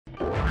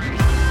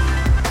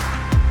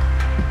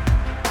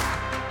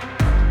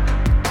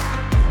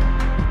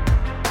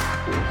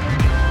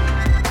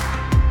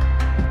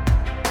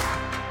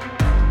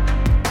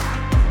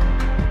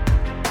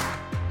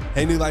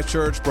Hey, New Life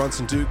Church,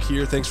 Bronson Duke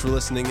here. Thanks for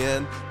listening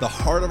in. The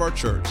heart of our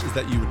church is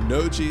that you would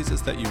know Jesus,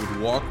 that you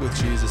would walk with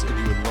Jesus, and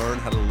you would learn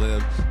how to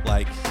live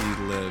like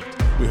he lived.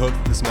 We hope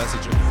that this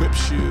message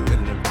equips you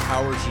and it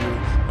empowers you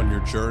on your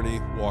journey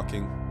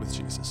walking with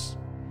Jesus.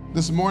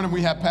 This morning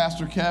we have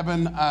Pastor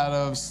Kevin out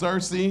of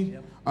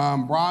Searcy.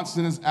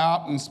 Bronson is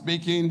out and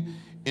speaking,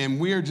 and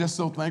we are just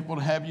so thankful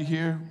to have you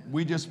here.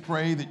 We just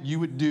pray that you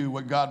would do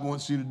what God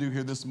wants you to do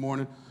here this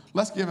morning.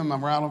 Let's give him a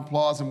round of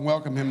applause and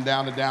welcome him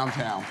down to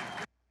downtown.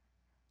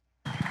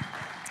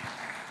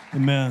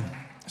 Amen.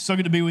 So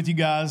good to be with you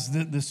guys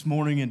this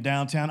morning in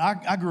downtown.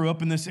 I grew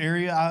up in this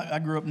area. I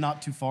grew up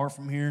not too far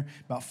from here,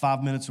 about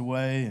 5 minutes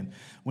away, and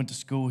went to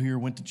school here,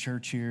 went to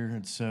church here.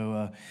 And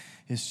so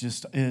it's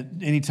just,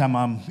 anytime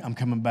I'm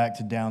coming back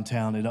to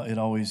downtown, it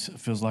always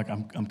feels like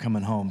I'm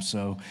coming home.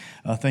 So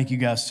thank you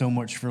guys so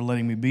much for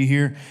letting me be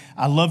here.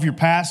 I love your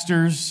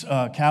pastors.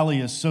 Callie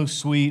is so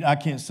sweet. I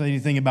can't say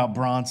anything about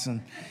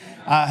Bronson.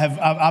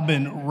 I've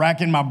been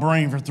racking my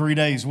brain for 3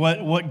 days.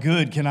 What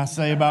good can I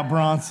say about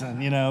Bronson?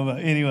 But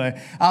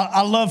anyway,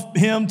 I love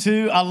him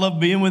too. I love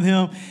being with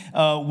him.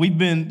 We've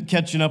been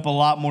catching up a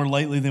lot more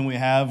lately than we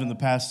have in the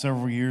past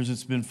several years.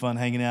 It's been fun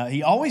hanging out.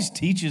 He always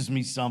teaches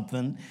me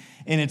something,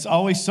 and it's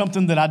always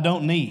something that I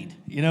don't need.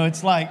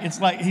 It's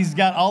like he's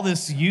got all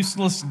this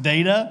useless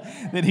data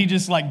that he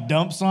just like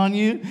dumps on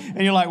you,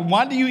 and you're like,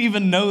 why do you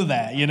even know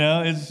that?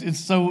 It's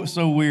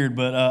so weird,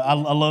 but I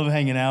love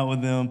hanging out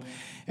with them.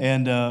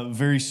 And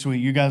very sweet.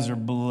 You guys are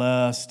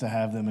blessed to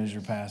have them as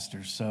your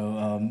pastors,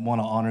 so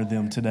want to honor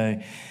them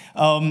today.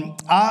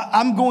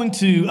 I'm going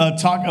to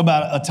talk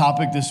about a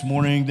topic this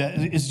morning that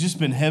has just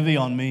been heavy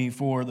on me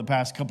for the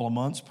past couple of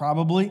months,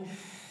 probably.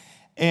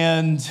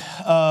 And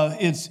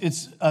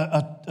it's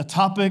a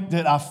topic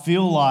that I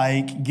feel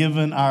like,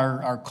 given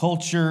our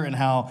culture and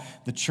how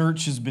the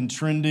church has been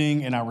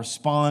trending and our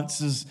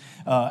responses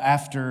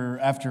after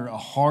a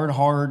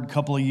hard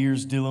couple of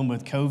years dealing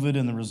with COVID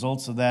and the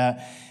results of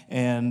that,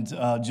 and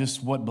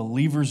just what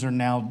believers are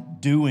now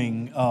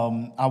doing,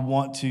 I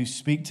want to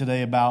speak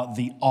today about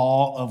the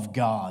awe of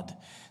God,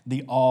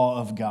 the awe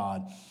of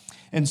God.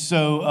 And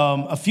so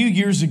a few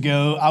years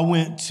ago, I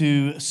went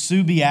to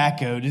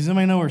Subiaco. Does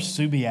anybody know where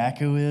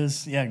Subiaco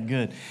is? Yeah,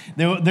 good.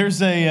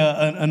 There's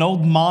an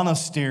old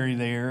monastery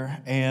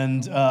there,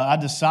 and I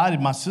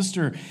decided, my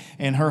sister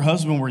and her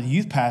husband were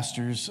youth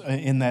pastors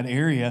in that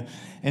area,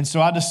 and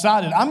so I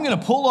decided I'm going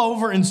to pull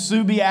over in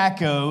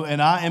Subiaco,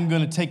 and I am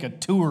going to take a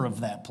tour of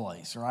that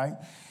place, right?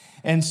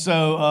 And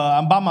so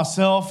I'm by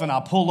myself, and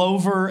I pull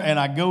over, and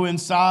I go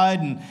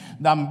inside, and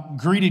I'm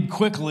greeted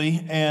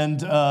quickly, and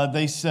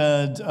they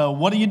said,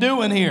 what are you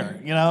doing here?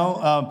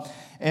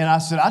 And I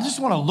said, I just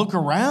want to look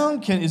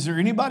around. Is there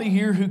anybody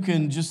here who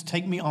can just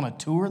take me on a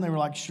tour? And they were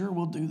like, sure,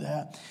 we'll do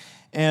that.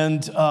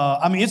 And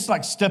it's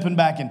like stepping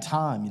back in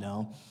time,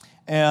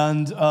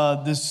 And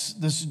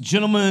this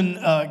gentleman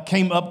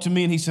came up to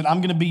me, and he said,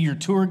 I'm going to be your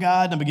tour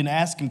guide. And I began to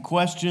ask him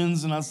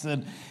questions, and I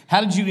said, how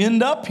did you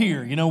end up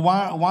here?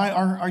 Why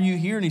are you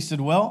here? And he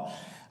said, well,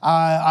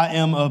 I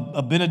am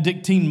a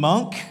Benedictine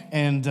monk.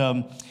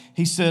 And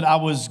he said, I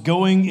was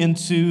going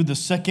into the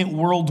Second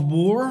World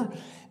War,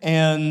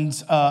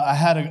 and I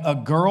had a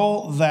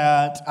girl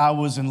that I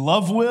was in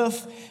love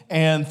with.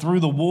 And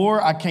through the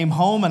war, I came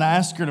home, and I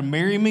asked her to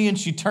marry me, and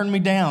she turned me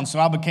down, so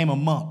I became a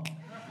monk.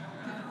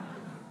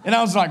 And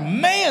I was like,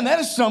 man, that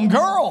is some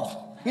girl,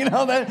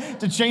 that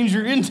to change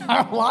your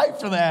entire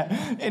life for that.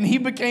 And he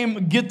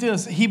became, get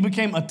this, he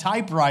became a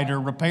typewriter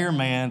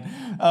repairman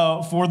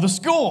for the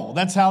school.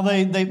 That's how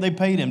they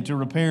paid him to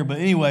repair. But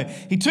anyway,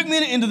 he took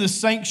me into the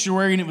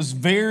sanctuary, and it was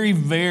very,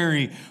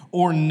 very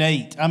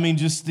ornate.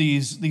 Just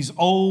these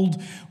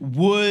old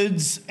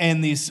woods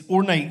and these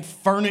ornate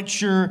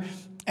furniture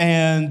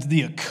and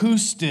the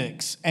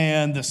acoustics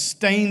and the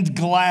stained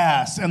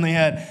glass. And they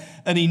had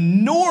an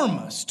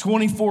enormous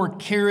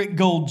 24-karat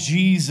gold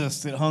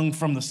Jesus that hung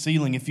from the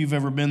ceiling, if you've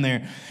ever been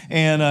there.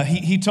 And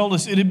he told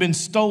us it had been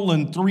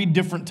stolen 3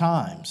 different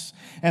times,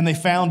 and they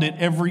found it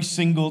every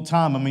single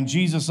time.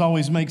 Jesus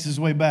always makes his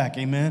way back,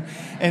 amen?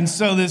 And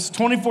so this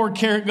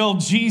 24-karat gold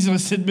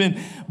Jesus had been,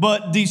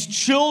 but these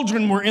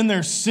children were in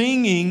there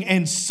singing,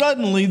 and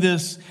suddenly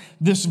this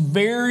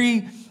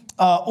very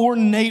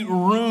ornate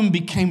room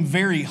became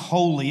very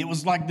holy. It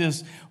was like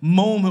this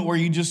moment where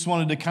you just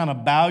wanted to kind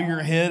of bow your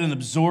head and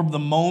absorb the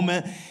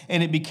moment,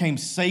 and it became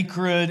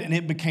sacred, and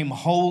it became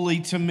holy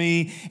to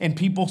me, and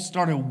people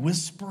started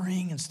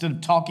whispering instead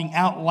of talking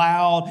out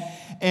loud.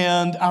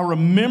 And I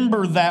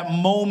remember that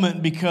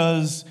moment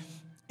because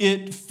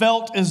it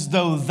felt as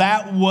though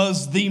that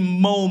was the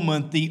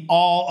moment the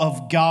awe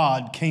of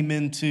God came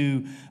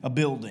into a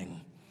building.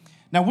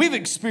 Now, we've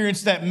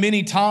experienced that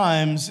many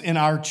times in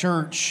our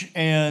church,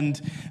 and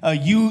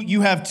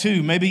you have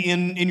too. Maybe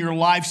in your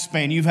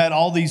lifespan, you've had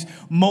all these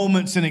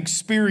moments and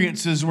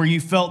experiences where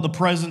you felt the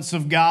presence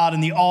of God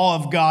and the awe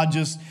of God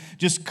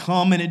just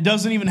come, and it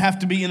doesn't even have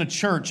to be in a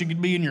church. It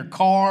could be in your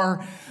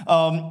car.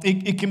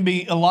 It can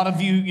be, a lot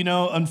of you,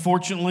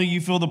 unfortunately,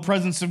 you feel the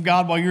presence of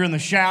God while you're in the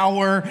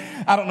shower.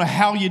 I don't know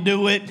how you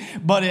do it,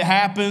 but it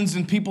happens,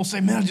 and people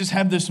say, man, I just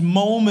have this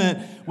moment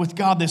with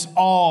God, this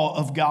awe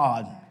of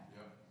God.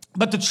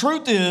 But the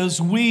truth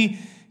is, we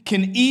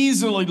can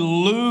easily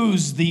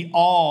lose the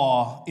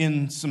awe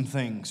in some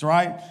things,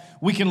 right?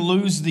 We can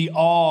lose the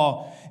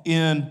awe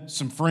in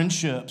some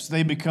friendships.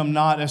 They become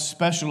not as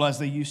special as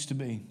they used to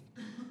be.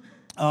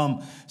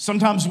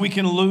 Sometimes we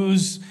can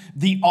lose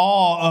the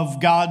awe of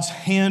God's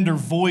hand or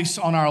voice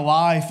on our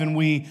life, and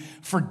we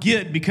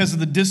forget, because of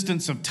the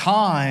distance of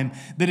time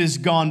that has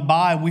gone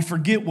by, we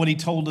forget what He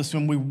told us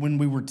when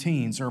we were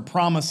teens, or a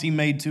promise He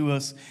made to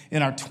us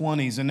in our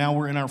 20s, and now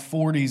we're in our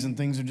 40s and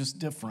things are just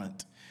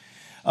different.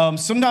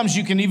 Sometimes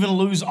you can even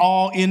lose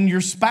awe in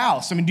your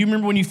spouse. I mean, do you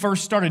remember when you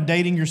first started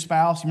dating your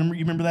spouse? You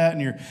remember that?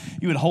 And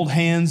you would hold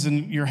hands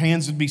and your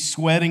hands would be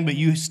sweating, but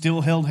you still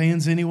held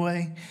hands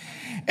anyway.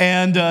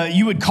 And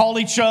you would call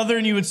each other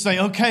and you would say,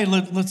 okay,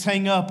 let's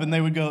hang up. And they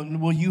would go,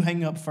 well, you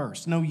hang up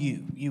first. No,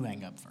 you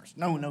hang up first.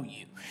 No,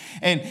 you.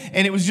 And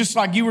it was just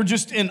like you were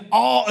just in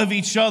awe of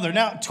each other.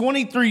 Now,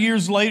 23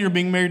 years later,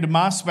 being married to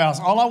my spouse,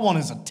 all I want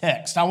is a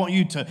text. I want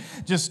you to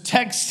just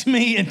text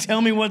me and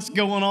tell me what's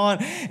going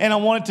on. And I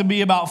want it to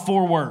be about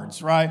 4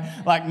 words,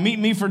 right? Like, meet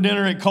me for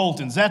dinner at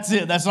Colton's. That's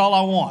it. That's all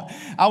I want.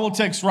 I will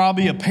text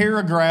Robbie a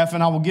paragraph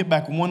and I will get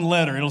back 1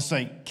 letter. It'll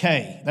say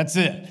K. That's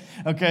it.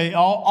 Okay,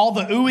 all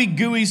the ooey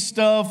gooey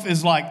stuff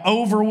is like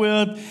over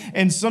with,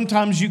 and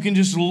sometimes you can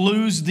just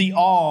lose the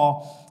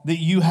awe that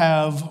you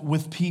have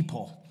with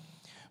people.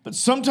 But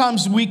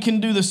sometimes we can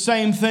do the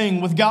same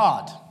thing with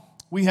God.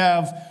 We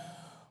have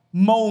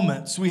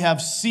moments, we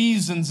have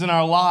seasons in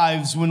our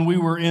lives when we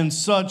were in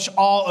such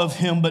awe of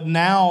Him, but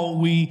now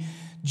we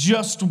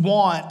just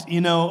want,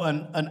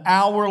 an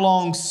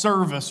hour-long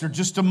service or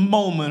just a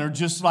moment, or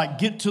just like,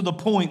 get to the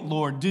point,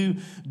 Lord. Do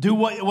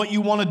what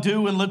you want to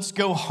do and let's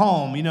go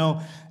home,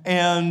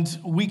 And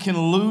we can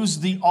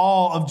lose the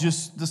awe of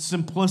just the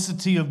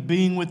simplicity of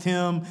being with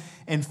Him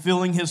and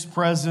feeling His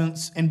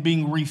presence and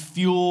being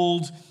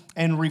refueled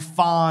and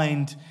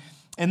refined.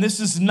 And this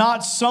is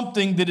not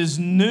something that is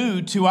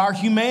new to our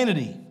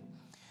humanity.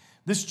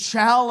 This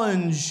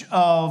challenge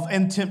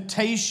and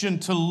temptation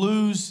to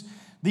lose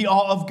the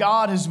awe of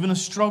God has been a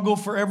struggle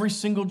for every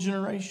single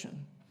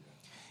generation.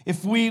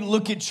 If we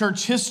look at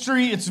church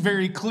history, it's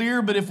very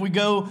clear, but if we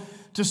go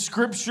to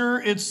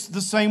Scripture, it's the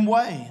same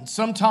way. And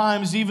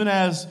sometimes even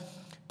as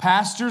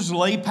pastors,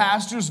 lay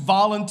pastors,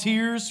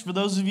 volunteers, for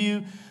those of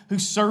you who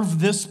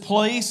serve this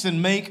place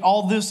and make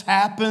all this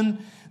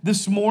happen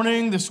this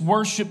morning, this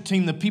worship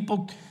team, the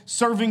people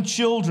serving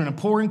children and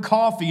pouring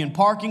coffee and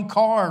parking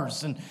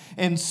cars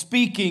and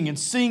speaking and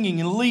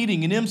singing and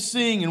leading and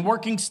emceeing and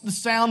working the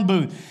sound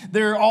booth.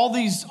 There are all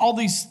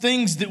these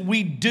things that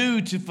we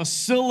do to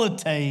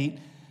facilitate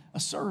a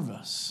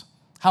service.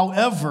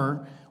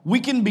 However,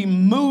 we can be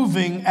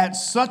moving at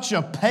such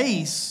a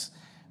pace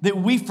that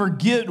we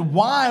forget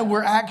why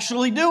we're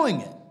actually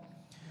doing it.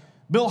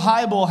 Bill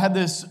Hybel had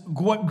this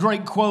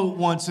great quote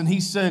once, and he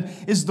said,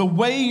 is the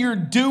way you're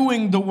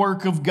doing the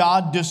work of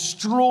God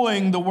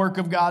destroying the work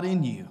of God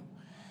in you?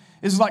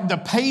 It's like the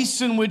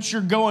pace in which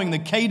you're going, the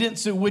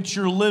cadence at which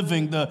you're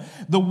living,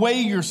 the way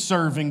you're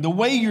serving, the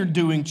way you're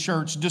doing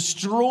church,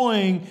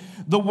 destroying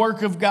the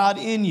work of God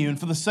in you. And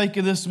for the sake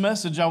of this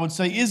message, I would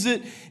say, is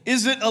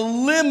it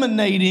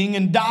eliminating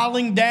and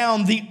dialing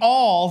down the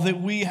awe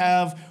that we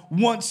have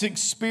once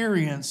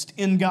experienced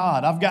in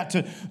God? I've got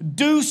to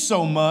do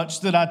so much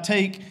that I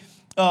take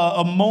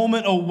a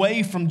moment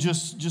away from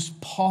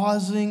just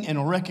pausing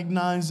and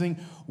recognizing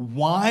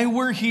why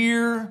we're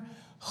here,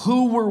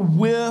 who we're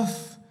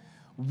with,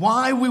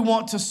 why we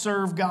want to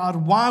serve God,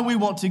 why we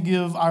want to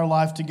give our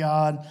life to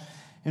God.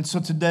 And so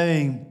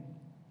today,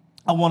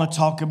 I want to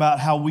talk about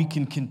how we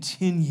can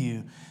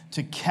continue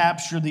to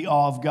capture the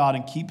awe of God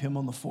and keep Him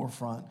on the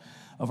forefront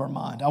of our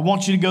mind. I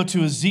want you to go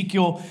to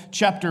Ezekiel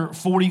chapter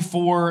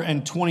 44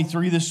 and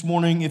 23 this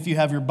morning if you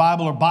have your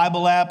Bible or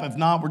Bible app. If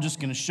not, we're just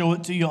going to show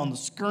it to you on the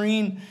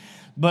screen.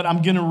 But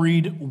I'm going to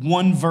read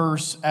one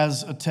verse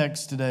as a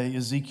text today,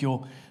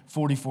 Ezekiel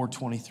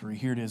 44:23.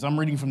 Here it is. I'm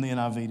reading from the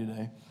NIV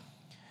today.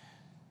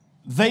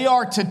 They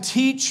are to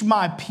teach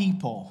my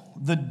people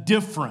the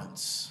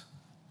difference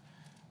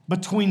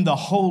between the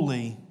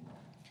holy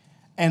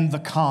and the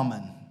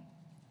common.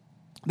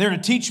 They're to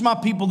teach my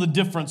people the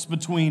difference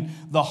between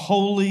the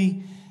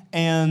holy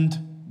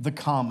and the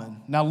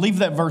common. Now leave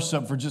that verse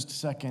up for just a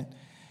second.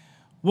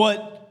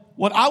 What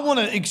I want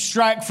to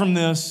extract from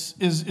this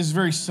is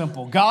very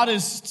simple. God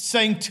is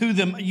saying to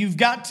them, you've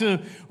got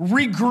to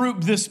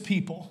regroup this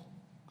people.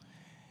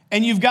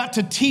 And you've got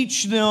to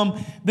teach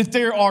them that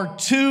there are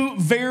two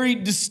very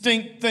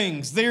distinct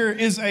things. There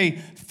is a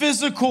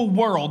physical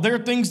world. There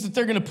are things that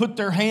they're going to put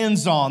their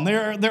hands on.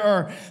 There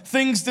are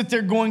things that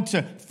they're going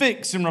to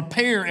fix and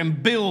repair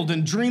and build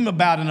and dream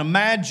about and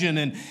imagine.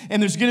 And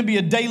there's going to be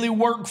a daily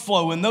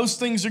workflow. And those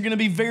things are going to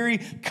be very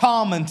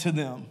common to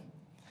them.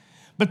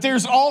 But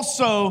there's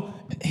also,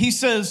 he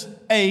says,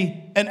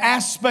 an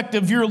aspect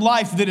of your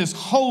life that is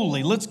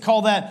holy. Let's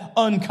call that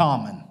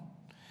uncommon.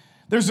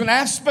 There's an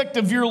aspect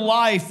of your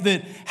life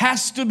that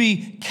has to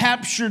be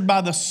captured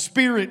by the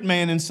spirit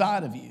man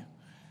inside of you.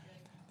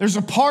 There's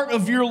a part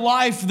of your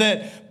life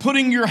that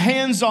putting your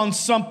hands on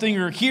something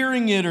or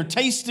hearing it or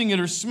tasting it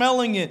or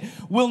smelling it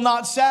will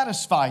not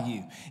satisfy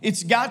you.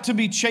 It's got to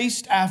be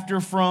chased after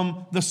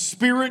from the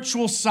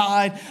spiritual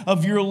side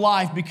of your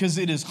life because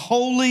it is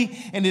holy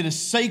and it is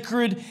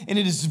sacred and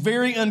it is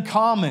very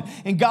uncommon.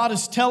 And God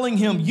is telling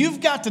him,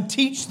 you've got to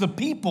teach the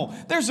people.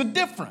 There's a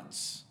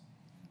difference.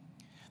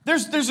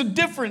 There's a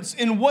difference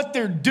in what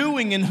they're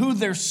doing and who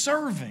they're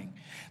serving.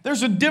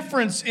 There's a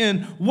difference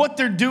in what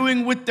they're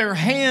doing with their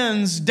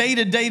hands day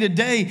to day to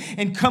day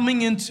and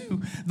coming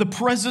into the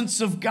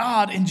presence of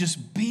God and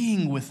just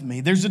being with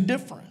me. There's a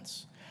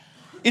difference.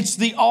 It's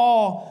the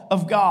awe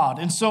of God.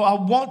 And so I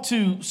want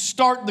to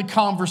start the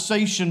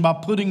conversation by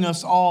putting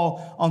us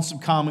all on some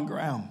common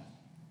ground.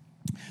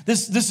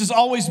 This has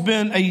always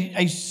been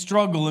a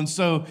struggle. And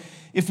so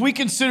if we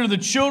consider the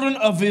children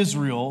of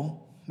Israel,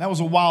 that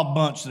was a wild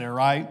bunch there,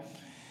 right?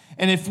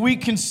 And if we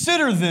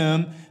consider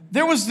them,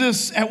 there was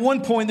this, at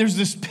one point, there's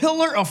this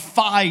pillar of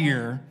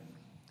fire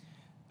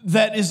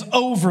that is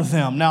over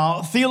them.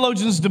 Now,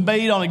 theologians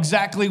debate on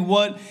exactly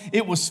what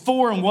it was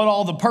for and what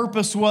all the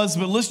purpose was,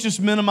 but let's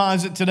just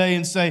minimize it today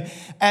and say,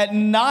 at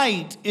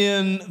night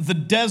in the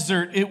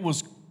desert, it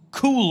was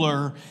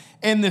cooler,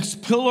 and this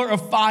pillar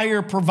of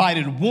fire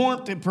provided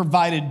warmth, it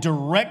provided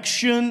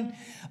direction.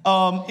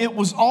 It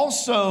was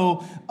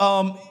also,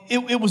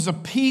 it was a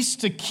piece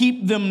to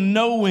keep them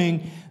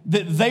knowing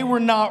that they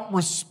were not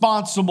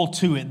responsible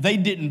to it. They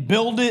didn't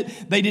build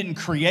it. They didn't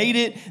create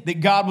it.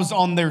 That God was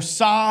on their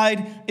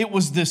side. It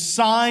was this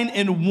sign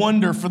and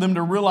wonder for them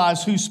to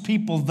realize whose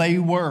people they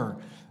were.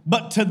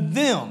 But to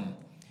them,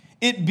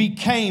 it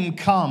became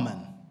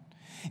common.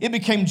 It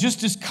became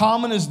just as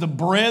common as the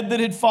bread that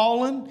had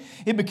fallen.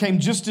 It became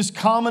just as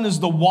common as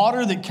the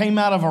water that came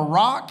out of a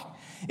rock.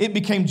 It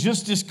became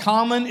just as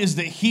common as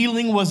that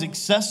healing was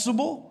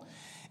accessible.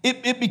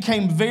 It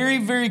became very,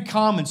 very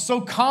common.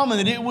 So common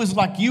that it was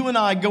like you and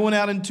I going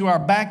out into our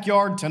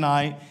backyard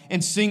tonight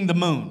and seeing the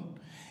moon.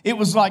 It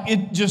was like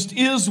it just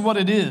is what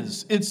it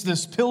is. It's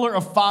this pillar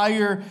of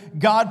fire.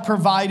 God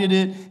provided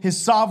it.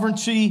 His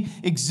sovereignty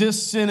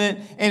exists in it.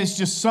 And it's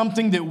just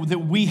something that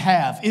we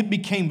have. It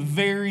became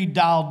very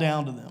dialed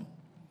down to them.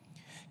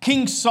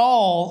 King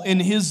Saul in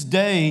his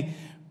day,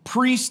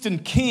 priest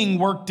and king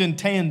worked in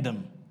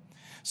tandem.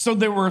 So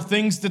there were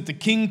things that the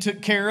king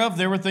took care of.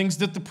 There were things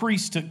that the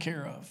priest took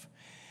care of.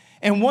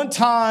 And one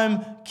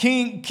time,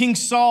 King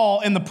Saul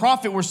and the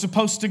prophet were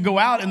supposed to go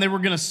out and they were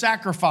going to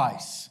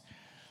sacrifice.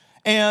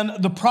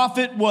 And the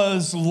prophet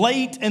was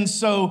late. And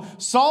so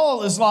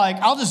Saul is like,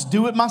 I'll just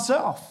do it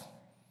myself.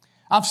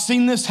 I've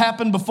seen this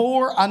happen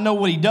before. I know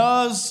what he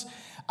does.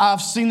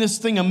 I've seen this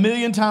thing a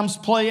million times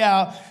play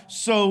out.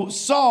 So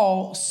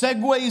Saul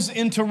segues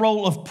into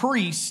role of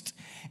priest.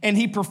 And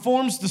he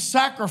performs the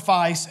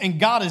sacrifice, and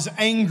God is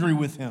angry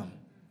with him.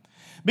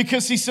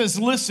 Because he says,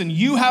 listen,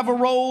 you have a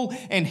role,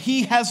 and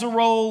he has a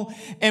role,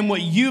 and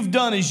what you've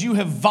done is you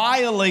have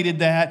violated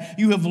that.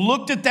 You have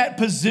looked at that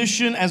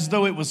position as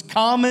though it was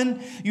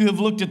common. You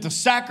have looked at the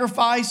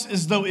sacrifice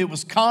as though it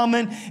was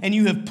common, and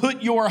you have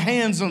put your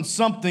hands on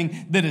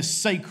something that is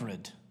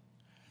sacred.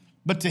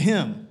 But to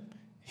him,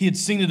 he had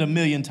seen it a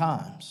million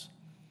times.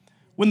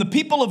 When the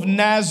people of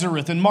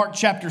Nazareth in Mark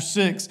chapter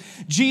 6,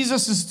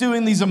 Jesus is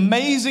doing these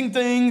amazing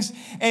things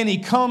and he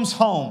comes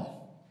home.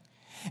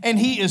 And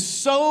he is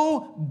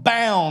so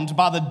bound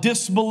by the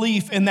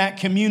disbelief in that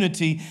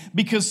community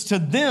because to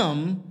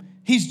them,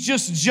 he's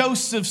just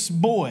Joseph's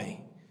boy.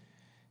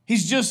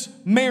 He's just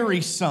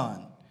Mary's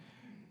son.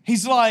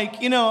 He's like,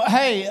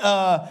 hey,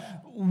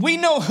 we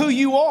know who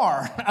you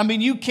are. I mean,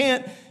 you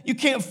can't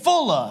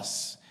fool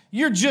us.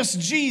 You're just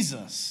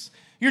Jesus.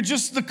 You're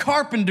just the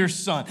carpenter's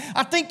son.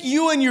 I think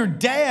you and your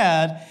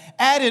dad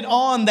added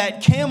on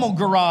that camel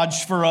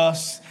garage for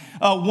us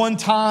one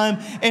time.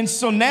 And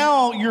so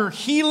now you're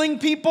healing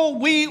people.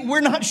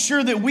 We're not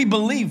sure that we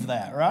believe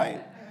that,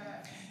 right?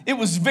 It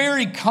was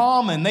very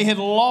common. They had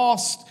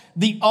lost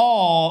the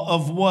awe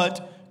of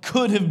what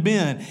could have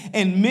been.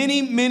 And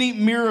many, many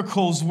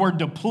miracles were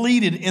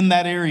depleted in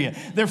that area.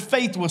 Their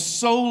faith was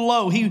so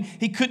low,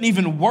 he couldn't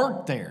even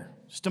work there.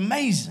 Just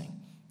amazing.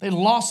 They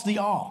lost the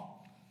awe.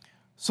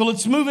 So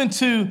let's move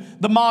into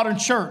the modern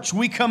church.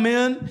 We come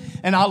in,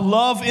 and I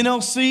love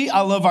NLC.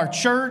 I love our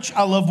church.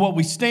 I love what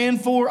we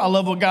stand for. I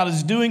love what God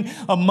is doing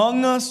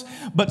among us.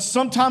 But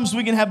sometimes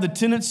we can have the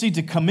tendency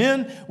to come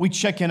in, we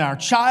check in our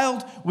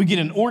child, we get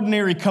an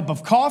ordinary cup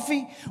of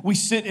coffee, we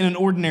sit in an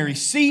ordinary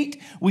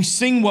seat, we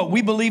sing what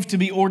we believe to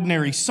be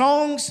ordinary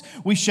songs,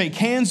 we shake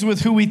hands with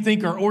who we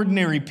think are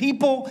ordinary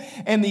people,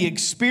 and the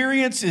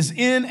experience is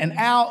in and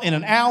out in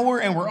an hour,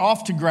 and we're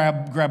off to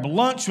grab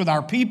lunch with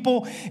our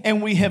people,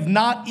 and we have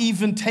not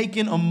even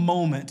taken a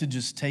moment to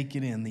just take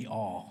it in, the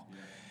awe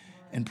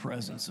and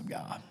presence of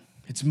God.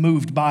 It's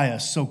moved by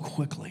us so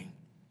quickly.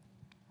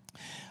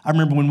 I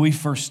remember when we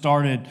first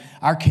started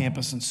our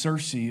campus in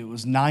Searcy, it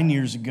was 9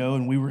 years ago,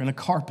 and we were in a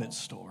carpet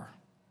store.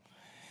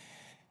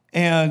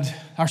 And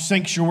our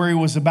sanctuary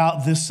was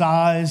about this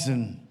size,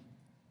 and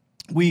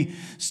we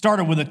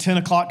started with a 10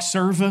 o'clock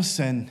service,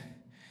 and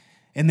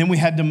then we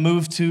had to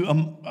move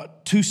to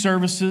 2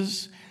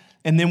 services,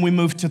 and then we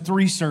moved to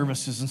 3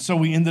 services. And so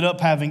we ended up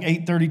having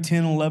 8:30,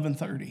 10,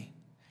 11:30.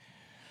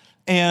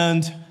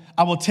 And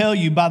I will tell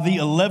you, by the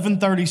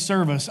 11:30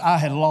 service, I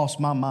had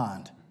lost my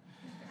mind.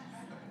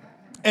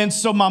 And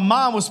so my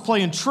mind was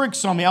playing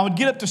tricks on me. I would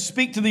get up to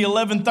speak to the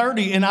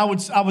 11:30, and I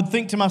would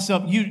think to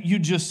myself, you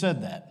just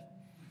said that.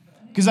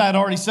 Because I had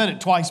already said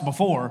it twice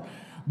before.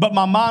 But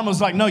my mind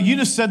was like, no, you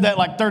just said that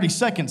like 30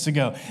 seconds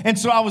ago. And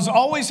so I was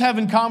always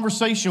having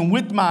conversation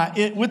with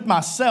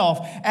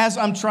myself as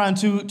I'm trying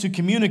to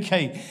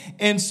communicate.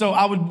 And so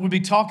I would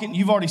be talking,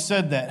 you've already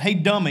said that. Hey,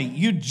 dummy,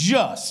 you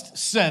just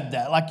said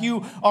that. Like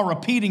you are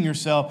repeating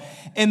yourself.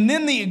 And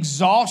then the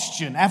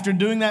exhaustion after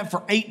doing that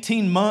for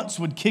 18 months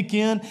would kick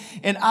in.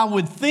 And I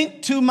would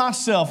think to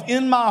myself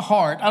in my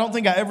heart, I don't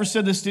think I ever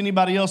said this to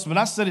anybody else, but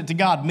I said it to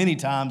God many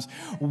times.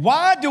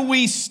 Why do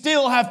we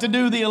still have to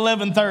do the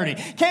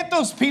 11:30? Can't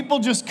those people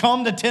just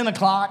come to 10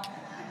 o'clock?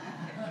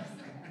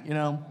 You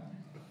know?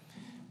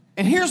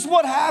 And here's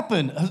what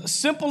happened. A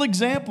simple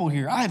example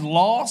here. I had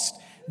lost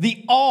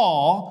the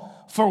awe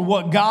for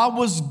what God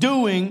was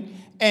doing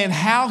and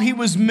how he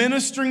was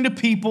ministering to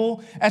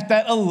people at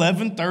that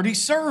 11:30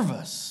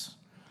 service.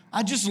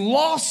 I just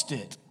lost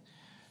it.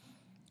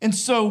 And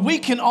so we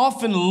can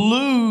often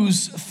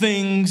lose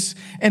things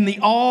and the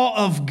awe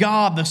of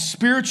God, the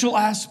spiritual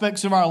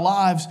aspects of our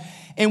lives,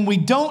 and we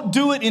don't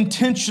do it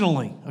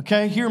intentionally,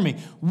 okay? Hear me.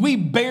 We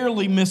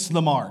barely miss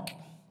the mark.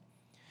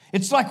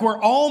 It's like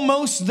we're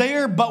almost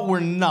there, but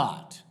we're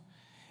not.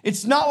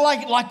 It's not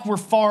like we're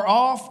far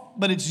off,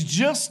 but it's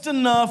just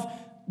enough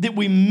that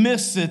we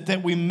miss it,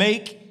 that we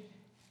make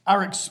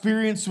our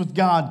experience with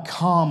God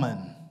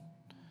common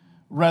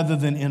rather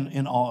than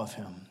in awe of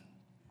him.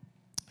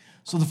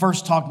 So the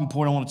first talking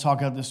point I want to talk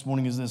about this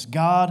morning is this.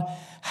 God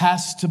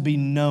has to be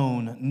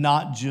known,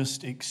 not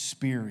just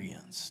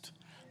experienced.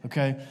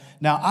 Okay?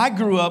 Now, I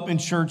grew up in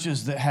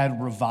churches that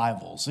had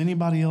revivals.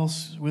 Anybody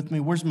else with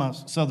me? Where's my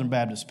Southern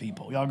Baptist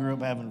people? Y'all grew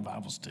up having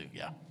revivals too,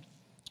 yeah.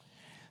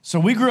 So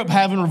we grew up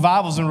having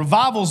revivals, and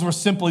revivals were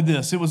simply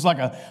this. It was like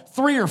a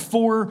 3 or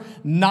 4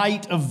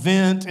 night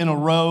event in a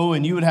row,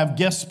 and you would have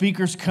guest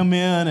speakers come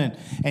in,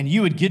 and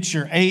you would get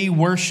your A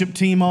worship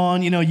team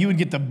on. You know, you would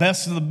get the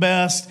best of the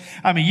best.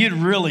 I mean, you'd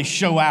really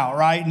show out,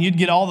 right? And you'd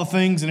get all the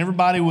things, and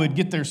everybody would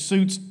get their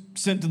suits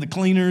sent to the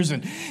cleaners,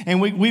 and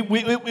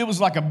it was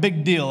like a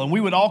big deal. And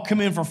we would all come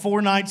in for 4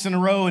 nights in a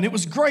row, and it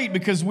was great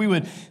because we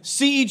would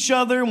see each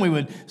other, and we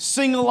would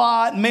sing a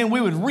lot, and man,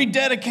 we would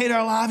rededicate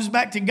our lives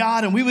back to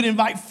God, and we would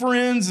invite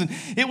friends, and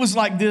it was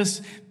like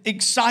this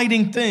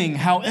exciting thing.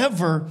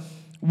 However,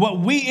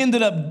 what we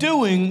ended up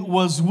doing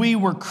was we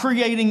were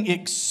creating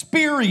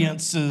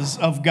experiences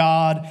of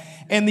God,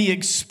 and the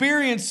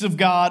experience of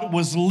God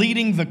was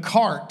leading the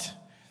cart.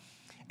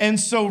 And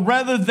so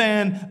rather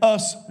than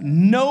us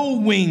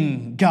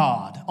knowing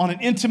God on an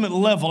intimate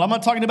level, I'm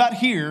not talking about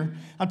here,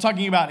 I'm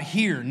talking about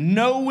here,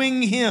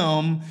 knowing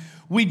him,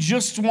 we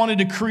just wanted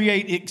to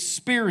create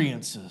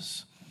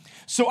experiences.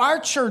 So our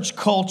church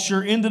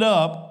culture ended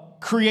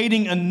up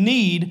creating a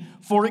need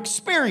for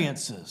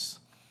experiences.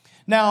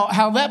 Now,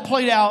 how that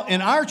played out in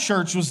our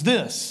church was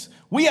this.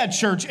 We had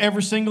church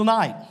every single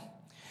night.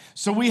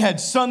 So we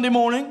had Sunday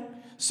morning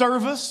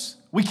service,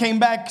 we came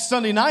back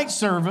Sunday night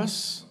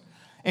service,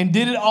 and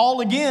did it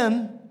all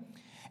again.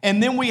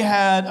 And then we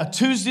had a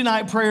Tuesday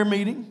night prayer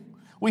meeting.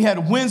 We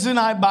had Wednesday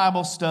night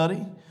Bible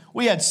study.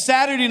 We had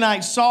Saturday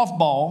night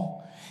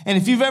softball. And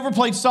if you've ever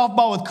played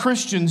softball with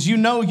Christians, you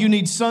know you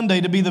need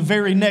Sunday to be the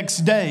very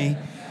next day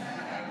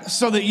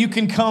so that you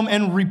can come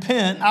and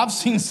repent. I've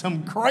seen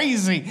some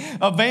crazy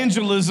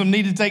evangelism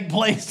need to take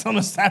place on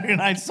a Saturday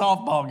night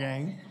softball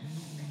game.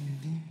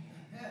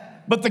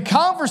 But the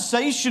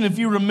conversation, if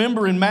you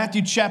remember in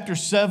Matthew chapter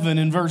 7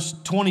 in verse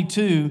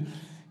 22,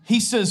 he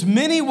says,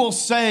 many will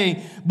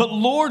say, but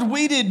Lord,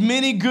 we did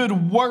many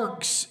good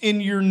works in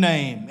your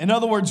name. In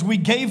other words, we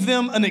gave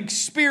them an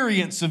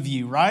experience of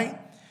you, right?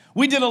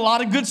 We did a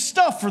lot of good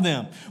stuff for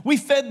them. We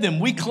fed them.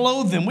 We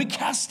clothed them. We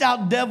cast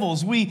out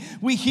devils. We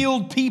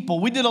healed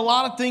people. We did a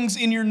lot of things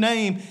in your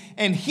name.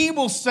 And he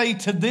will say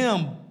to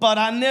them, but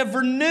I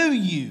never knew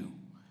you.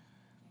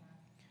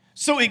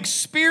 So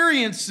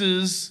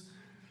experiences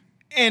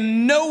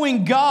and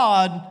knowing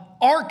God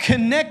are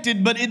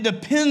connected, but it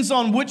depends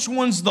on which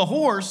one's the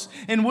horse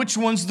and which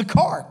one's the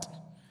cart.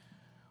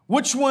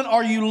 Which one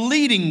are you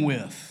leading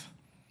with?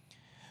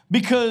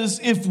 Because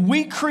if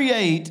we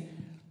create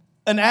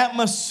an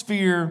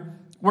atmosphere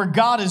where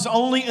God is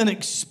only an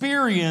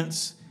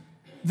experience,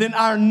 then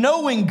our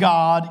knowing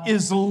God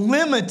is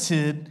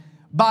limited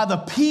by the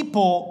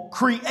people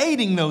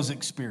creating those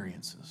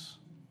experiences.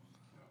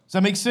 Does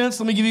that make sense?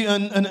 Let me give you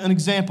an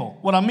example.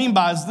 What I mean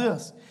by is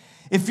this.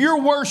 If your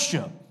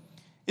worship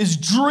is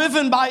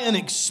driven by an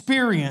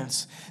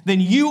experience, then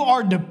you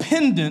are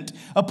dependent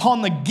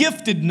upon the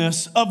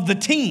giftedness of the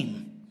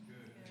team.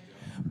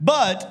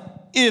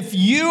 But if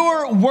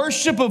your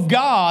worship of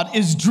God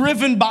is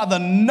driven by the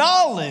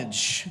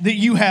knowledge that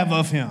you have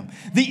of Him,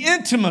 the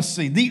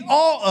intimacy, the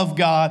awe of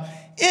God,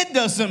 it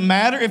doesn't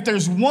matter if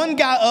there's one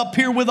guy up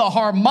here with a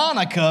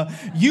harmonica,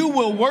 you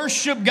will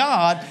worship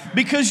God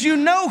because you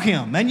know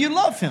Him and you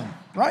love Him,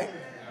 right?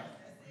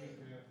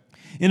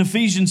 In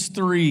Ephesians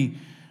 3,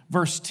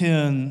 verse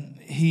 10,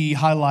 he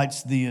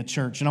highlights the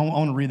church, and I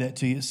want to read that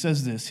to you. It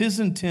says this: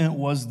 His intent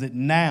was that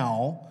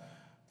now,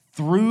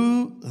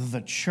 through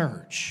the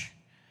church,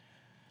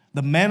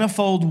 the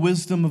manifold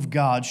wisdom of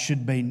God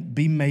should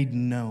be made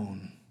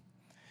known.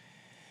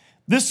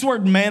 This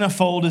word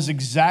manifold is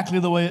exactly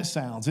the way it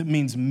sounds. It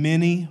means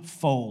many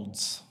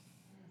folds,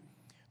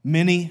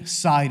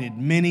 many-sided,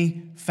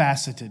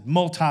 many-faceted,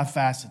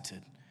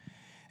 multifaceted.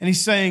 And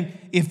he's saying,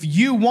 if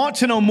you want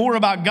to know more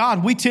about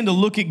God, we tend to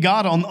look at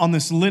God on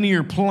this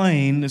linear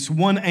plane, this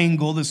one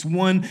angle, this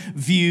one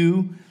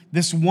view,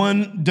 this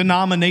one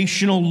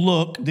denominational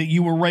look that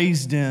you were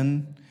raised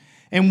in,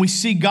 and we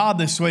see God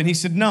this way. And he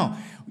said, no,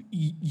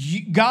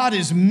 God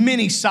is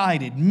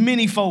many-sided,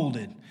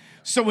 many-folded.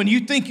 So when you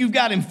think you've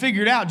got Him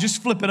figured out,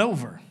 just flip it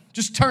over.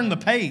 Just turn the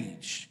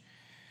page.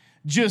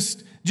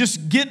 Just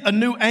get a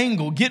new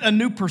angle, get a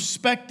new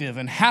perspective.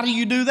 And how do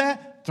you do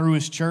that? Through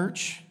His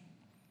church.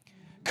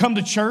 Come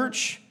to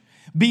church,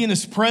 be in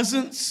His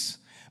presence,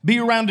 be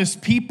around His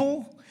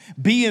people,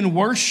 be in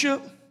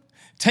worship,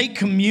 take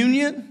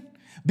communion,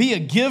 be a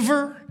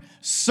giver,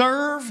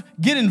 serve,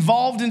 get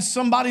involved in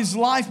somebody's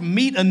life,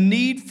 meet a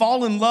need,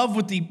 fall in love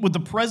with the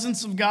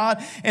presence of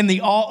God and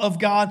the awe of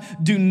God.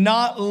 Do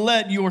not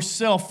let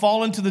yourself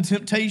fall into the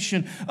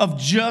temptation of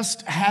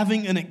just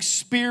having an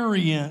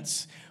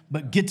experience,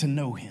 but get to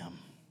know Him.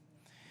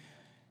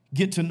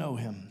 Get to know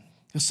Him.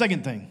 The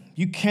second thing,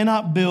 you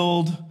cannot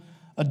build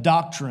a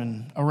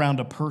doctrine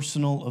around a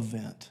personal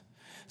event.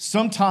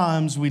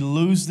 Sometimes we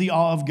lose the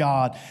awe of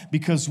God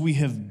because we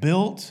have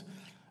built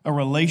a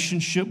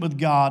relationship with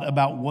God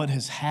about what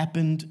has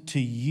happened to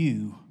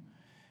you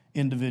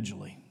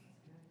individually.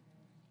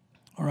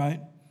 All right?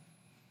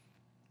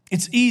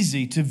 It's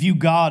easy to view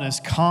God as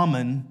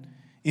common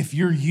if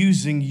you're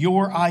using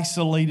your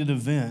isolated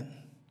event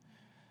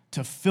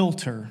to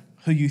filter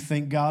who you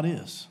think God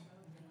is.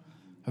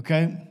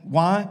 Okay?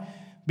 Why?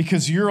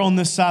 Because you're on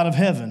this side of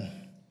heaven.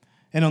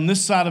 And on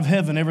this side of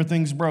heaven,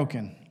 everything's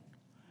broken.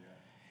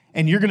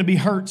 And you're going to be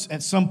hurt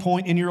at some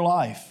point in your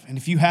life. And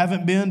if you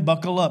haven't been,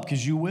 buckle up,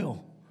 because you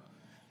will.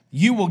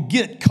 You will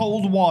get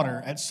cold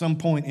water at some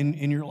point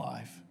in your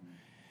life.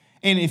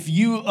 And if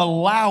you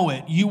allow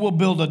it, you will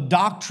build a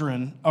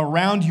doctrine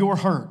around your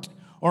hurt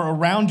or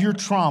around your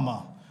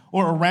trauma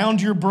or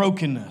around your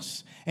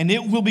brokenness. And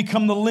it will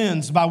become the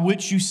lens by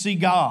which you see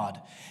God.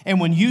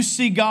 And when you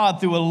see God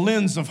through a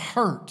lens of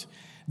hurt,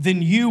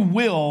 then you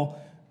will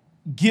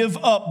give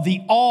up the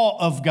awe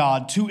of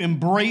God to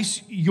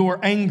embrace your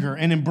anger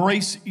and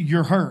embrace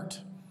your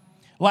hurt.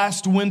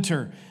 Last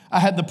winter,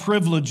 I had the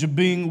privilege of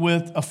being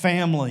with a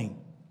family,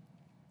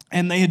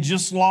 and they had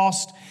just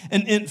lost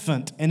an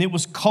infant, and it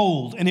was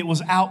cold, and it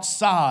was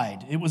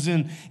outside. It was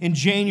in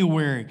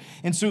January,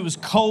 and so it was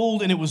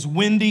cold, and it was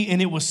windy,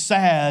 and it was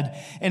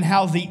sad, and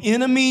how the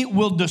enemy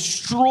will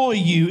destroy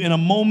you in a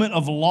moment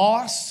of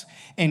loss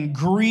and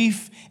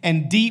grief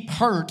and deep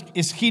hurt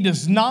is he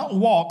does not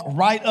walk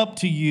right up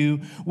to you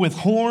with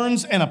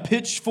horns and a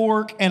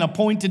pitchfork and a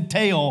pointed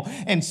tail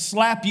and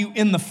slap you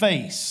in the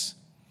face.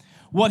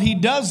 What he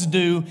does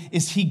do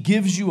is he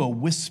gives you a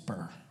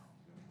whisper.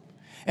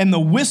 And the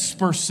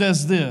whisper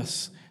says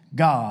this: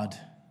 God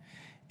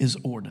is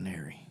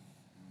ordinary.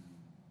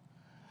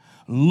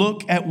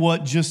 Look at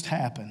what just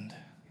happened.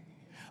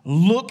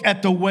 Look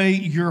at the way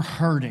you're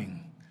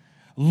hurting.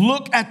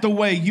 Look at the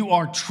way you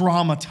are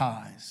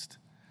traumatized.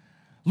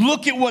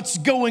 Look at what's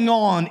going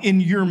on in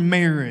your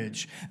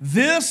marriage.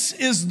 This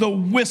is the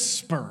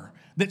whisper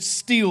that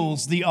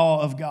steals the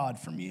awe of God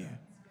from you.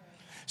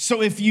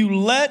 So if you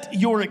let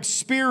your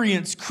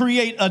experience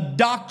create a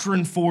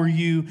doctrine for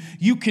you,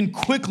 you can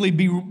quickly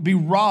be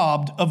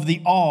robbed of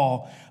the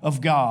awe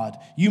of God.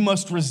 You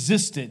must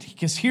resist it,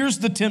 because here's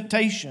the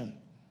temptation.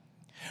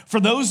 For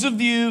those of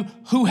you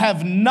who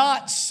have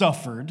not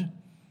suffered,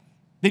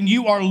 then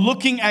you are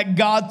looking at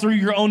God through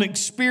your own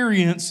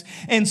experience.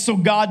 And so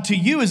God to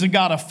you is a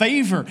God of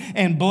favor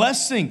and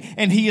blessing,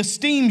 and He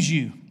esteems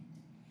you.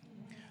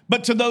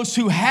 But to those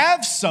who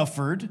have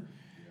suffered,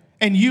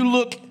 and you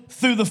look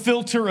through the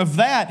filter of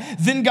that,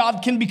 then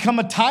God can become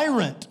a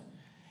tyrant.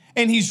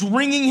 And he's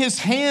wringing his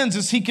hands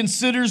as he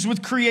considers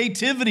with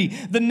creativity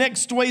the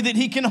next way that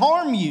he can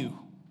harm you.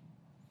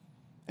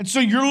 And so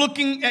you're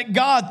looking at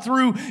God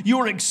through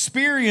your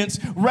experience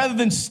rather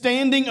than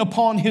standing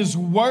upon his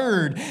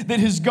word that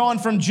has gone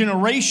from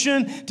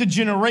generation to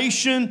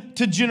generation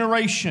to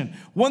generation.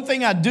 One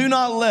thing I do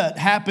not let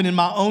happen in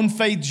my own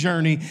faith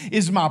journey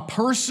is my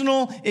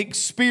personal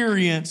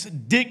experience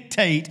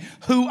dictate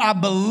who I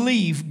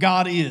believe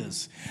God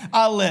is.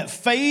 I let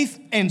faith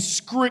and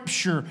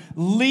scripture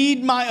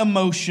lead my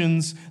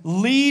emotions,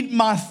 lead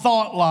my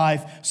thought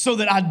life so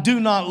that I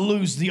do not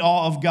lose the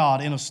awe of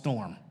God in a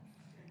storm.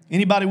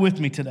 Anybody with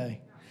me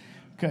today?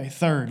 Okay,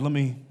 third,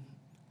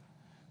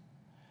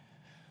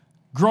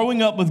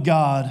 growing up with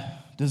God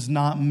does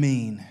not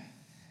mean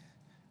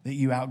that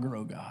you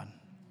outgrow God.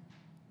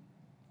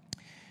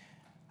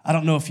 I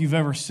don't know if you've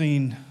ever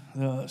seen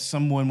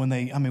someone when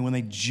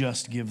they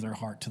just give their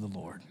heart to the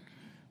Lord.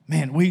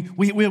 Man, we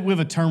have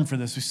a term for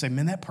this. We say,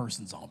 man, that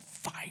person's on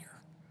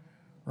fire,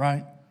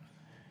 right?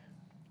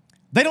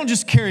 They don't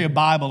just carry a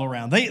Bible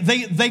around.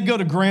 They go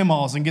to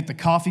grandma's and get the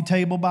coffee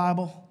table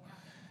Bible.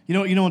 You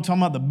know what I'm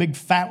talking about? The big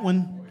fat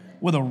one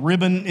with a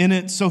ribbon in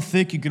it so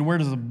thick you could wear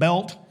it as a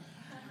belt.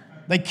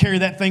 They carry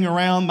that thing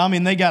around. I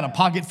mean, they got a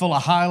pocket full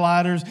of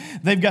highlighters.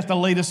 They've got the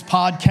latest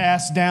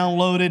podcast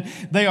downloaded.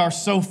 They are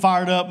so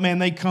fired up, man.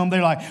 They come,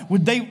 they're like,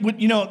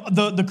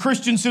 the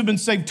Christians who've been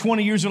saved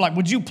 20 years are like,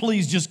 would you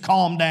please just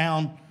calm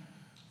down?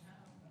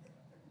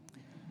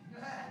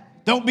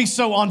 Don't be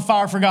so on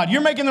fire for God.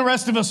 You're making the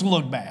rest of us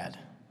look bad.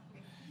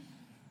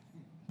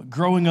 But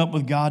growing up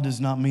with God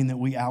does not mean that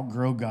we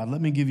outgrow God.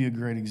 Let me give you a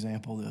great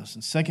example of this.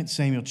 In 2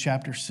 Samuel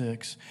chapter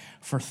 6,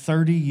 for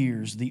 30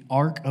 years, the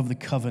Ark of the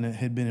Covenant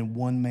had been in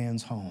one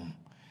man's home.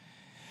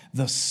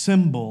 The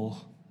symbol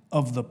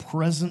of the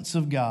presence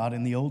of God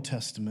in the Old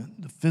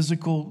Testament, the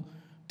physical,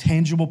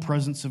 tangible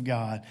presence of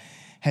God,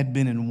 had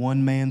been in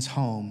one man's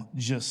home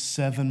just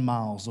 7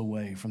 miles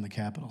away from the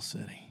capital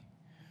city.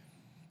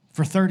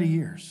 For 30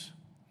 years.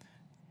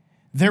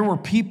 There were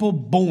people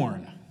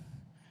born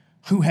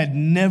who had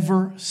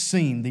never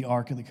seen the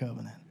Ark of the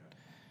Covenant.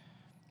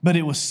 But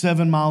it was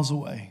 7 miles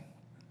away.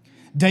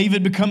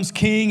 David becomes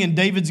king, and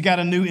David's got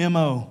a new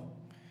MO.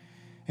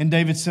 And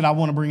David said, I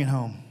want to bring it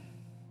home.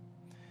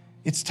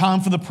 It's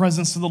time for the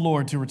presence of the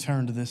Lord to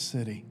return to this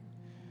city.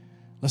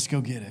 Let's go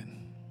get it.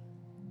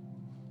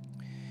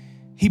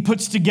 He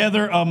puts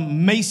together a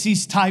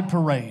Macy's-type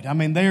parade. I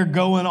mean, they're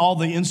going, all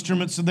the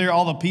instruments are there,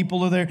 all the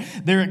people are there.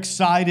 They're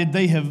excited.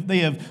 They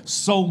have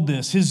sold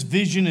this. His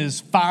vision is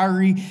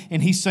fiery,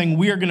 and he's saying,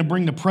 we are going to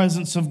bring the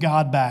presence of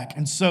God back.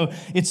 And so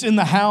it's in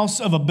the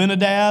house of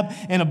Abinadab,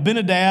 and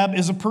Abinadab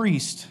is a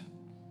priest.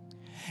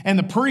 And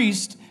the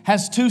priest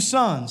has two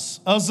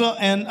sons, Uzzah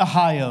and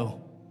Ahio.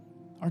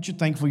 Aren't you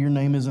thankful your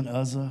name isn't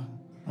Uzzah?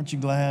 Aren't you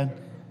glad?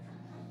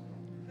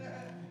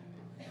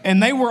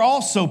 And they were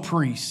also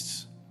priests.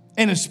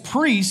 And as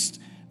priests,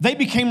 they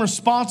became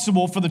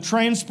responsible for the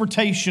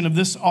transportation of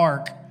this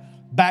ark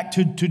back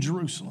to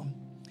Jerusalem.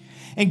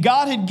 And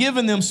God had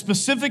given them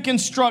specific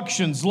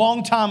instructions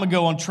long time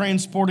ago on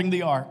transporting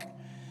the ark.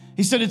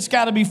 He said it's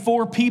got to be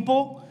 4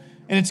 people,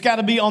 and it's got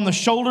to be on the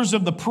shoulders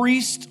of the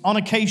priest on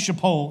acacia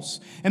poles.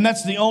 And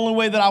that's the only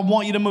way that I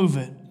want you to move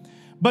it.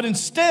 But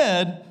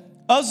instead,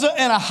 Uzzah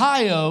and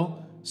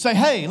Ahio say,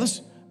 hey,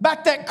 let's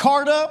back that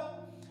cart up.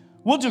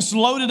 We'll just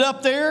load it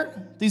up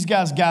there. These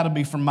guys got to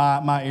be from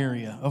my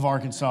area of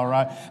Arkansas,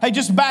 right? Hey,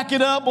 just back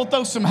it up. We'll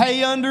throw some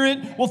hay under it.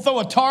 We'll throw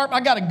a tarp.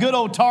 I got a good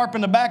old tarp in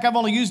the back. I've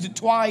only used it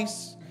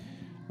twice.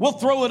 We'll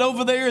throw it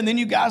over there, and then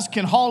you guys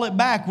can haul it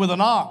back with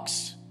an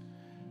ox.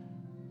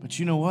 But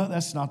you know what?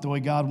 That's not the way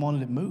God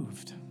wanted it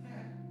moved.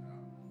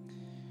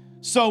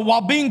 So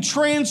while being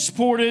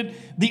transported,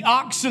 the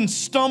oxen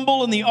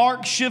stumble and the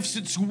ark shifts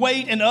its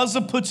weight, and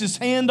Uzzah puts his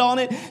hand on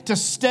it to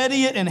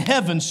steady it, and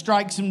heaven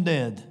strikes him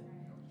dead.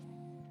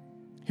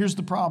 Here's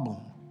the problem.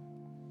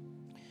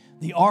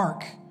 The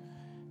ark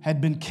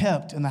had been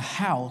kept in the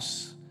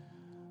house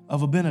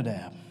of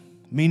Abinadab,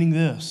 meaning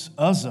this,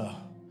 Uzzah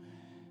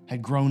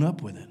had grown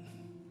up with it.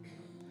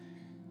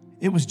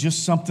 It was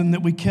just something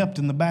that we kept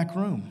in the back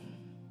room.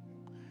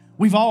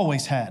 We've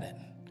always had it.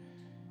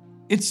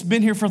 It's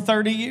been here for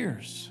 30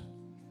 years.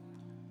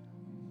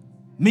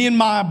 Me and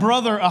my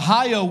brother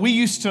Ahio, we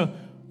used to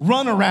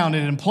run around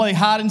it and play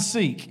hide and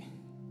seek.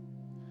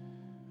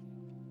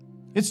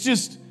 It's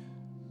just,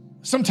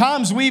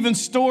 sometimes we even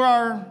store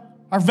our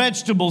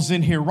vegetables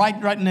in here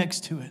right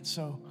next to it.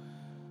 So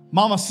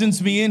Mama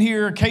sends me in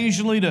here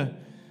occasionally to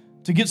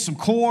get some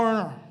corn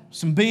or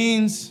some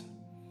beans.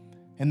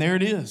 And there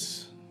it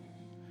is,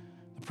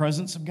 the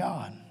presence of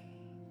God.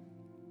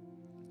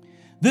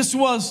 This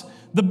was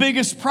the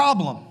biggest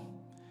problem,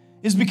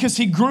 is because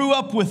he grew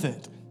up with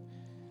it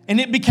and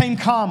it became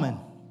common.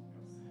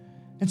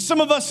 And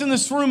some of us in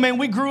this room, man,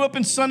 we grew up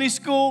in Sunday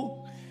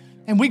school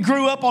and we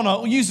grew up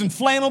using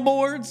flannel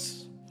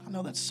boards. I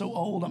know that's so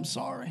old, I'm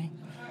sorry.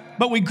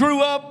 But we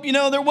grew up,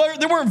 there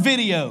weren't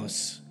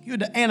videos. You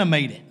had to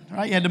animate it,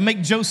 right? You had to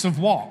make Joseph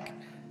walk.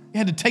 You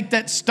had to take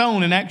that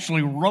stone and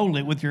actually roll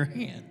it with your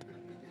hand.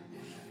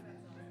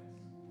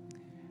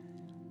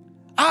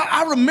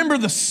 I remember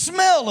the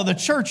smell of the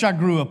church I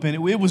grew up in.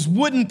 It was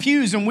wooden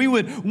pews, and we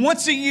would,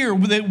 once a year,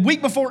 the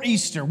week before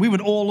Easter, we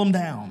would oil them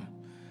down.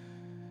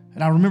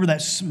 And I remember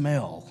that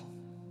smell.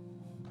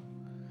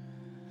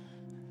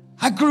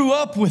 I grew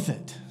up with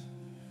it.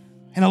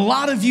 And a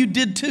lot of you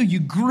did too.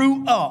 You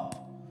grew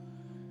up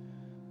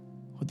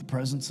with the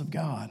presence of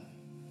God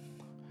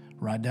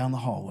right down the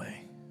hallway.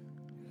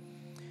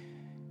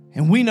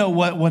 And we know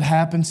what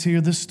happens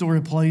here. This story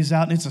plays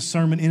out, and it's a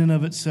sermon in and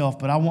of itself.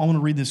 But I want to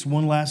read this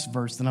one last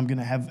verse, then I'm going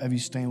to have you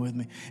stand with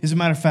me. As a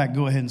matter of fact,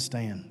 go ahead and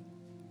stand.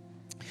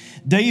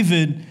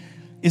 David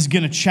is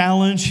going to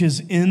challenge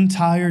his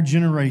entire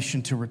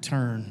generation to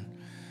return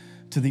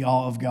to the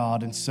awe of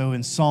God. And so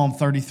in Psalm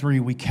 33,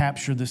 we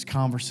capture this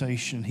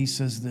conversation. He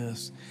says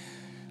this,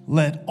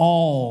 "Let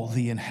all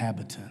the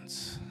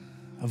inhabitants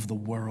of the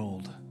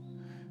world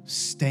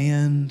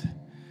stand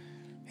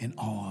in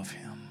awe of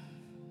him."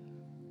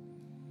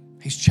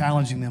 He's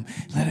challenging them.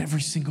 Let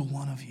every single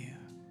one of you.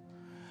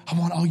 I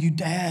want all you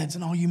dads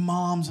and all you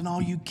moms and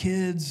all you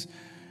kids.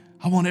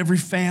 I want every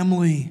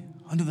family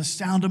under the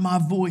sound of my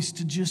voice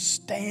to just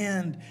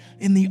stand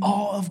in the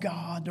awe of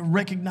God, to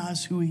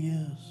recognize who he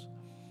is.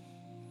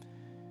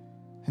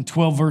 And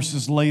 12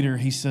 verses later,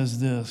 he says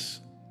this,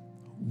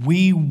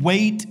 "We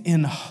wait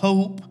in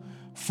hope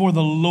for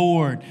the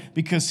Lord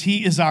because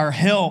he is our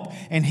help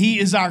and he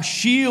is our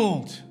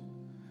shield."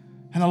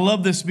 And I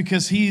love this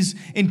because he's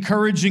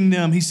encouraging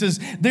them. He says,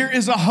 there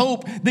is a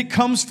hope that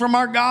comes from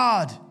our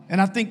God.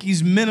 And I think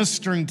he's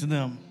ministering to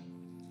them.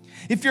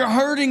 If you're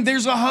hurting,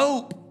 there's a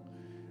hope.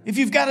 If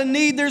you've got a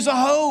need, there's a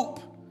hope.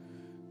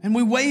 And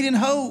we wait in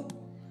hope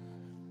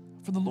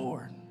for the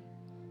Lord.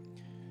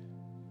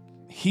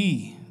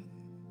 He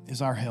is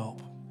our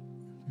help.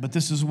 But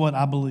this is what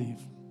I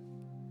believe.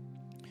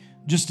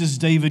 Just as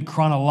David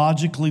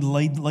chronologically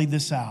laid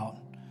this out,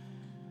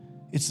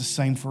 it's the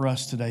same for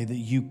us today, that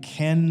you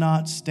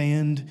cannot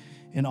stand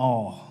in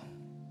awe,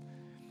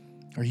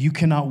 or you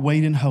cannot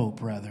wait in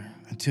hope, rather,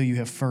 until you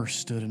have first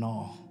stood in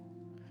awe.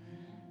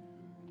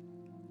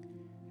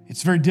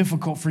 It's very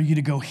difficult for you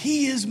to go,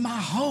 he is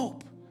my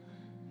hope,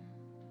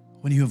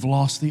 when you have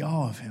lost the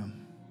awe of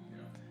him.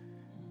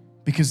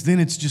 Because then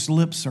it's just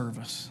lip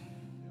service.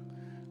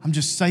 I'm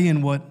just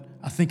saying what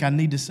I think I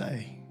need to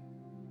say.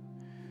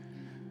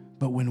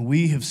 But when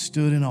we have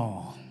stood in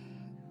awe,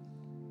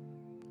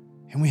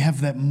 and we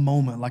have that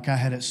moment like I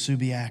had at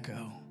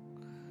Subiaco,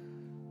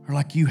 or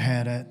like you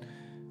had at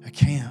a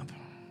camp,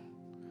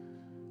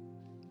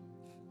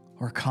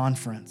 or a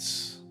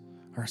conference,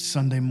 or a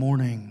Sunday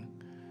morning,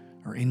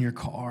 or in your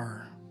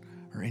car,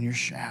 or in your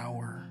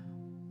shower,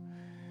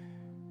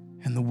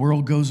 and the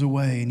world goes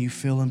away and you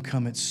feel him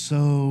come, it's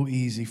so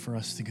easy for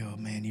us to go,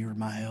 man, you're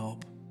my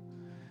help,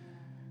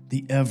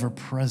 the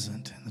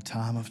ever-present in the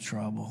time of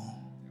trouble,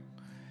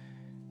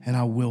 and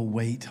I will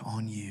wait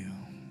on you.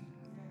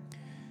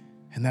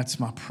 And that's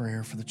my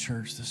prayer for the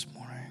church this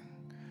morning.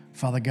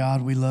 Father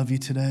God, we love you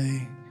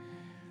today.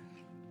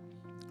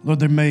 Lord,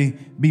 there may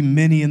be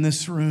many in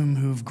this room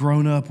who have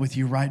grown up with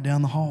you right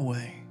down the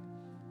hallway.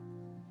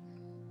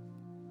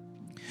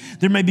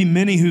 There may be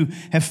many who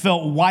have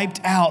felt wiped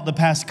out the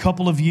past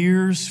couple of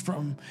years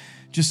from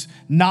just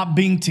not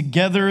being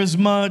together as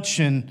much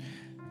and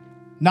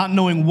not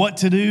knowing what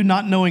to do,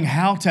 not knowing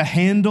how to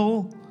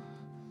handle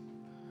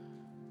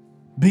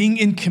being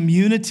in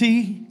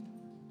community.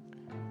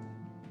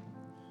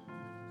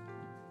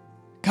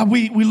 God,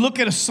 we look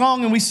at a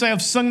song and we say,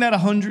 I've sung that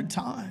 100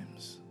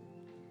 times.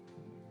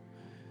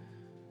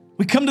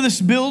 We come to this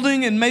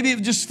building and maybe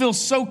it just feels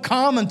so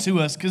common to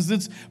us because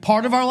it's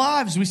part of our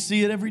lives. We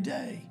see it every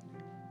day.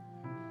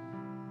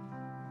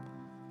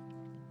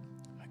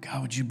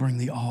 God, would you bring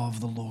the awe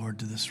of the Lord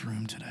to this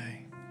room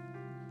today?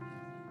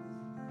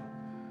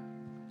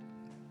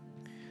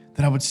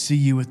 That I would see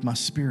you with my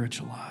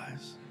spiritual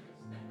eyes.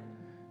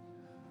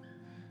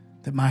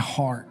 That my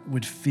heart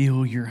would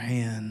feel your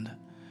hand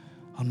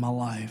on my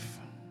life.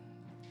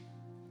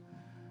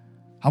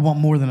 I want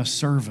more than a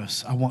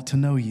service. I want to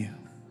know you.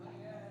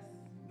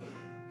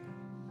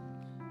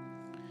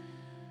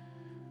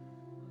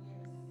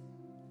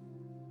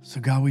 So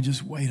God, we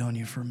just wait on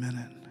you for a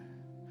minute.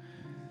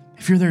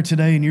 If you're there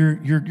today and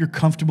you're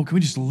comfortable, can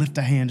we just lift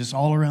a hand just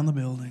all around the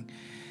building?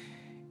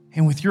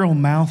 And with your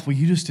own mouth, will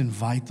you just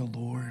invite the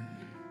Lord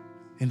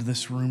into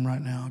this room right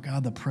now?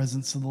 God, the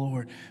presence of the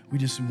Lord, we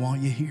just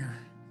want you here.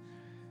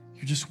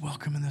 You're just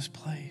welcome in this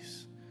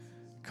place.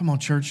 Come on,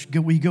 church,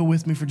 will you go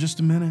with me for just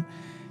a minute?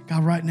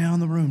 God, right now in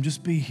the room,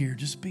 just be here.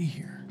 Just be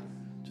here.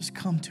 Just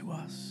come to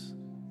us.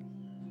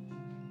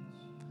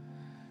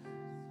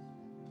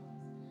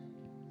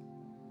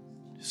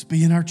 Just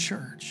be in our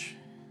church.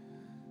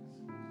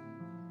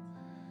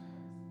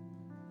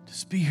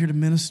 Just be here to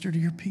minister to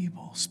your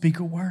people. Speak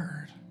a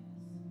word.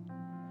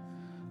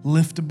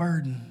 Lift a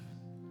burden.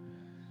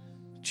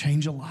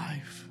 Change a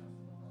life.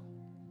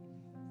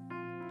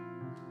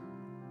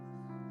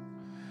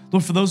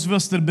 Lord, for those of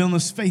us that have been on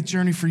this faith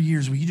journey for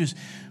years, will you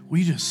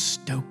just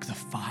stoke the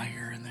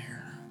fire in there?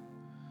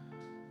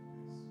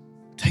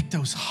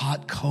 those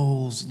hot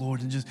coals,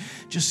 Lord, and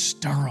just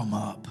stir them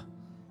up.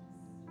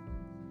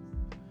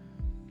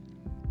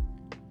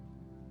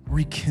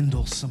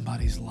 Rekindle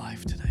somebody's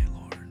life today,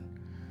 Lord,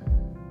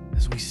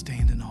 as we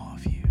stand in awe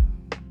of you.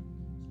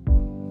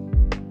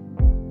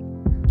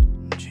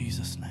 In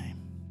Jesus' name.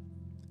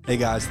 Hey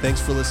guys, thanks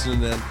for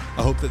listening in.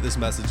 I hope that this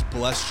message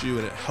blessed you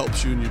and it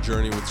helps you in your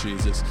journey with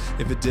Jesus.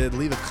 If it did,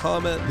 leave a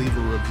comment, leave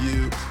a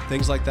review.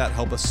 Things like that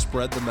help us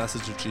spread the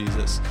message of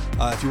Jesus.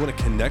 If you want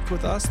to connect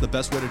with us, the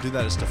best way to do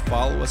that is to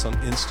follow us on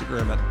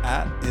Instagram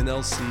at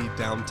NLC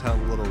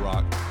Downtown Little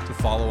Rock to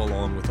follow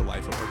along with the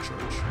life of our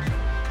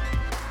church.